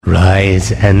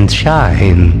Rise and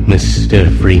shine, Mr.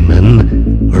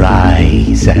 Freeman.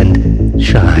 Rise and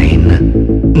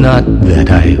shine. Not that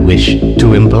I wish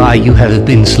to imply you have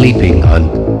been sleeping on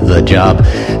the job.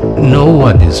 No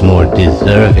one is more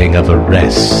deserving of a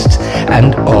rest,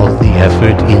 and all the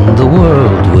effort in the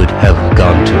world would have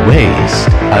gone to waste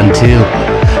until,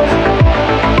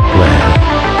 well,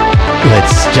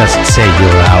 let's just say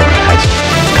your hour has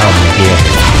come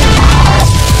again.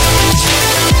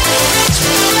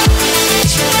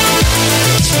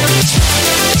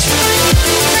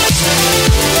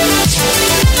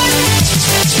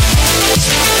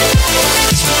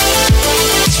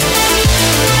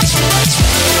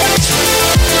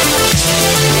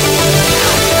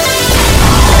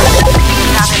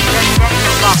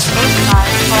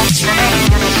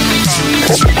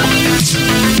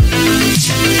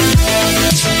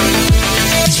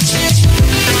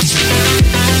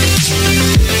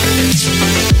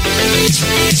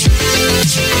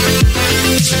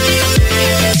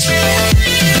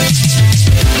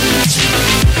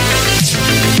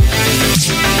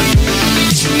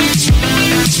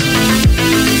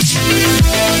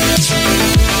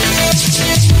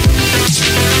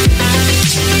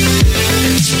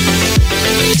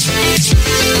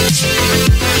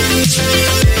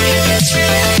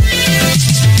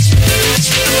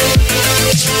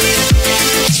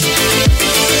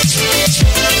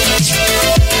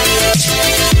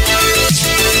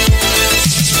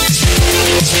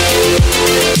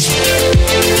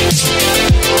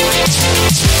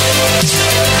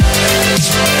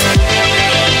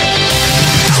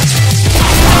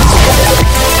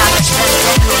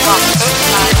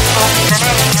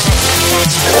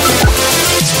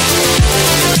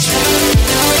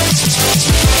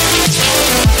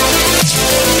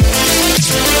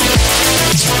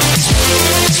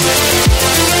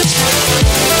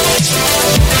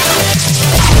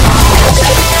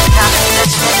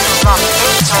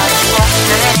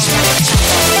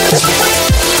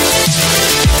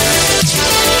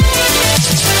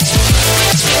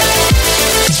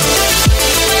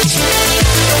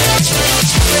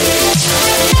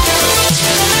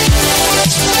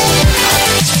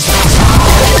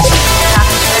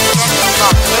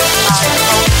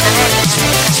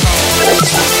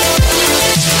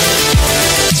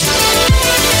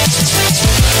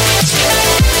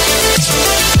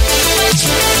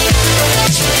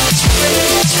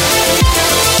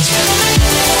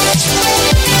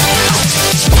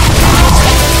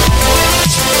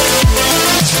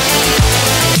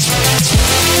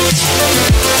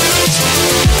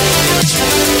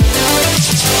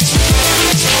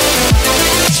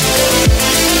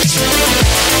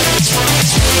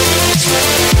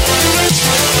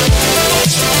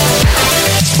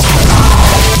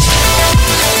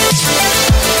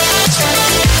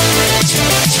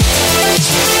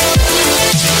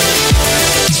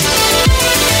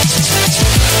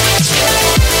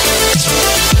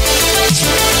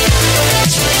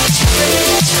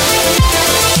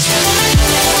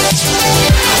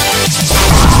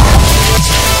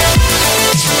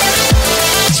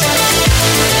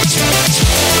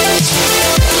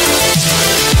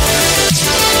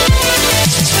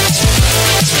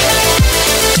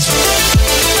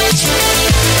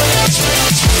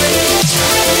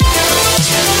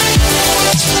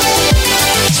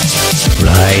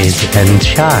 Rise and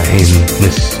shine,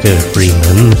 Mr.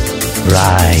 Freeman.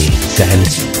 Rise and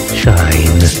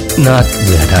shine. Not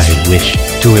that I wish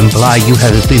to imply you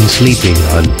have been sleeping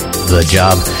on the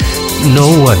job. No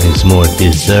one is more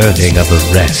deserving of a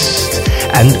rest,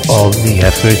 and all the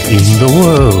effort in the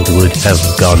world would have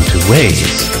gone to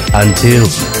waste until,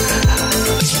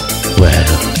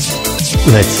 well,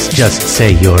 let's just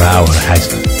say your hour has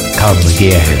come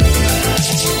again.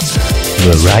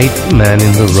 The right man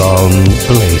in the wrong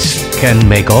place can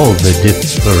make all the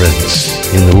difference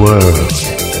in the world.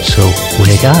 So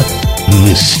wake up,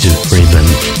 Mr. Freeman.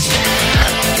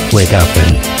 Wake up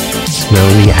and smell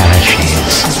the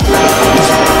ashes.